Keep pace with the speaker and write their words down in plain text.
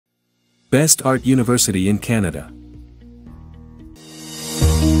Best Art University in Canada.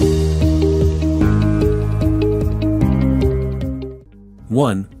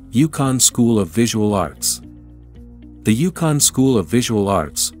 1. Yukon School of Visual Arts. The Yukon School of Visual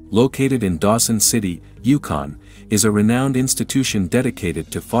Arts, located in Dawson City, Yukon, is a renowned institution dedicated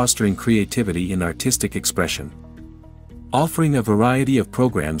to fostering creativity and artistic expression. Offering a variety of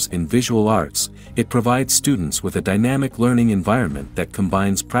programs in visual arts, it provides students with a dynamic learning environment that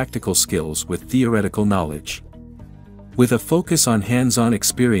combines practical skills with theoretical knowledge. With a focus on hands-on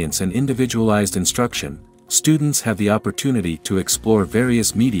experience and individualized instruction, students have the opportunity to explore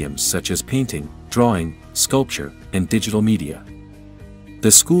various mediums such as painting, drawing, sculpture, and digital media.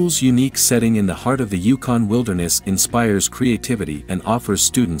 The school's unique setting in the heart of the Yukon wilderness inspires creativity and offers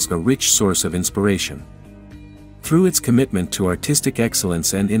students a rich source of inspiration. Through its commitment to artistic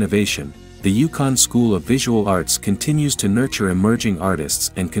excellence and innovation, the Yukon School of Visual Arts continues to nurture emerging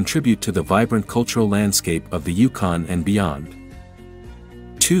artists and contribute to the vibrant cultural landscape of the Yukon and beyond.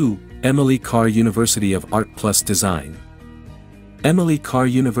 2. Emily Carr University of Art Plus Design. Emily Carr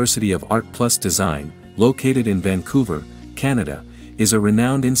University of Art Plus Design, located in Vancouver, Canada, is a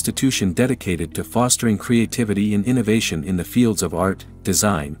renowned institution dedicated to fostering creativity and innovation in the fields of art,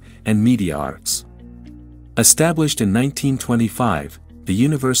 design, and media arts. Established in 1925, the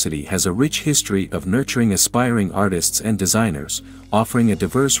university has a rich history of nurturing aspiring artists and designers, offering a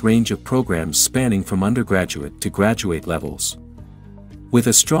diverse range of programs spanning from undergraduate to graduate levels. With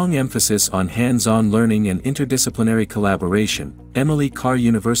a strong emphasis on hands-on learning and interdisciplinary collaboration, Emily Carr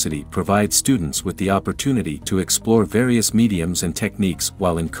University provides students with the opportunity to explore various mediums and techniques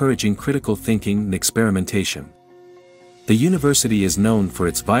while encouraging critical thinking and experimentation. The university is known for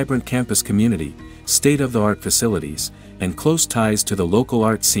its vibrant campus community, state-of-the-art facilities, and close ties to the local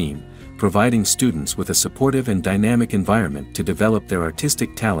art scene, providing students with a supportive and dynamic environment to develop their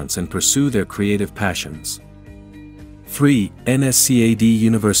artistic talents and pursue their creative passions. 3. NSCAD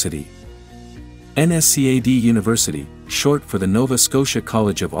University. NSCAD University, short for the Nova Scotia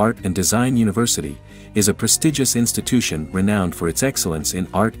College of Art and Design University, is a prestigious institution renowned for its excellence in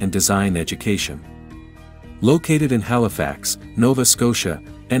art and design education. Located in Halifax, Nova Scotia,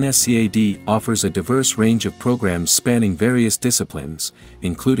 NSCAD offers a diverse range of programs spanning various disciplines,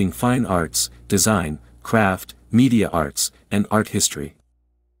 including fine arts, design, craft, media arts, and art history.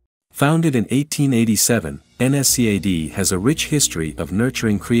 Founded in 1887, NSCAD has a rich history of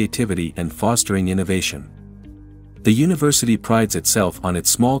nurturing creativity and fostering innovation. The university prides itself on its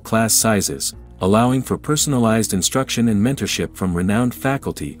small class sizes, allowing for personalized instruction and mentorship from renowned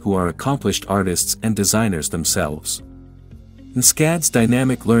faculty who are accomplished artists and designers themselves. NSCAD's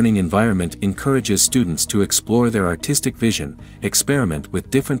dynamic learning environment encourages students to explore their artistic vision, experiment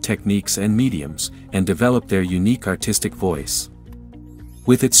with different techniques and mediums, and develop their unique artistic voice.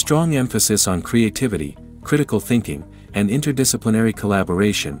 With its strong emphasis on creativity, critical thinking, and interdisciplinary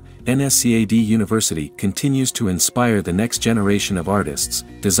collaboration, NSCAD University continues to inspire the next generation of artists,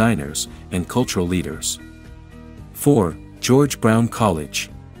 designers, and cultural leaders. 4. George Brown College.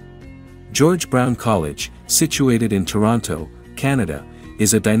 George Brown College, situated in Toronto, Canada,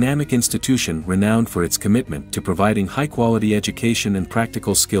 is a dynamic institution renowned for its commitment to providing high-quality education and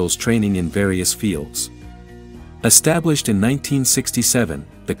practical skills training in various fields. Established in 1967,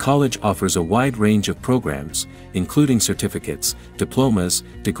 the college offers a wide range of programs, including certificates, diplomas,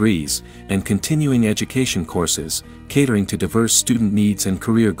 degrees, and continuing education courses, catering to diverse student needs and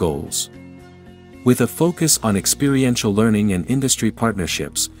career goals. With a focus on experiential learning and industry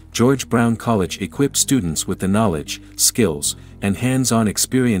partnerships, George Brown College equips students with the knowledge, skills, and hands-on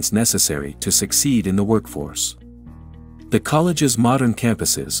experience necessary to succeed in the workforce. The college's modern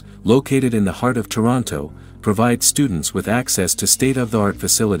campuses, located in the heart of Toronto, provide students with access to state-of-the-art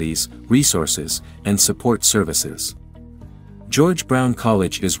facilities, resources, and support services. George Brown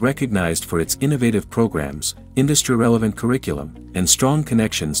College is recognized for its innovative programs, industry-relevant curriculum, and strong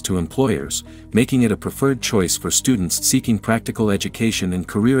connections to employers, making it a preferred choice for students seeking practical education and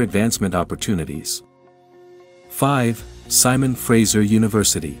career advancement opportunities. 5. Simon Fraser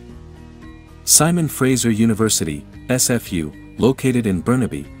University. Simon Fraser University, SFU, located in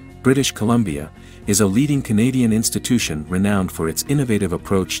Burnaby, British Columbia, is a leading Canadian institution renowned for its innovative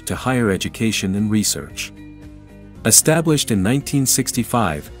approach to higher education and research. Established in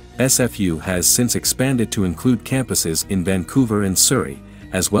 1965, SFU has since expanded to include campuses in Vancouver and Surrey,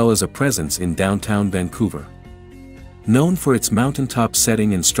 as well as a presence in downtown Vancouver. Known for its mountaintop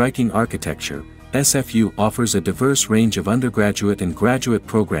setting and striking architecture, SFU offers a diverse range of undergraduate and graduate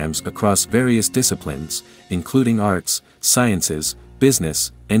programs across various disciplines, including arts, sciences,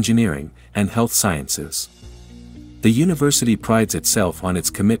 business, engineering, and health sciences. The university prides itself on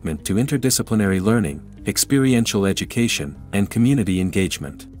its commitment to interdisciplinary learning, experiential education, and community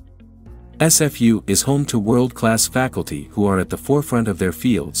engagement. SFU is home to world-class faculty who are at the forefront of their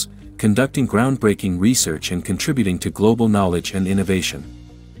fields, conducting groundbreaking research and contributing to global knowledge and innovation.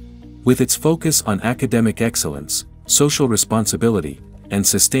 With its focus on academic excellence, social responsibility, and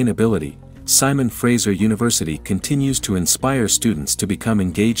sustainability, Fraser University continues to inspire students to become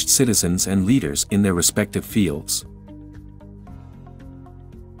engaged citizens and leaders in their respective fields.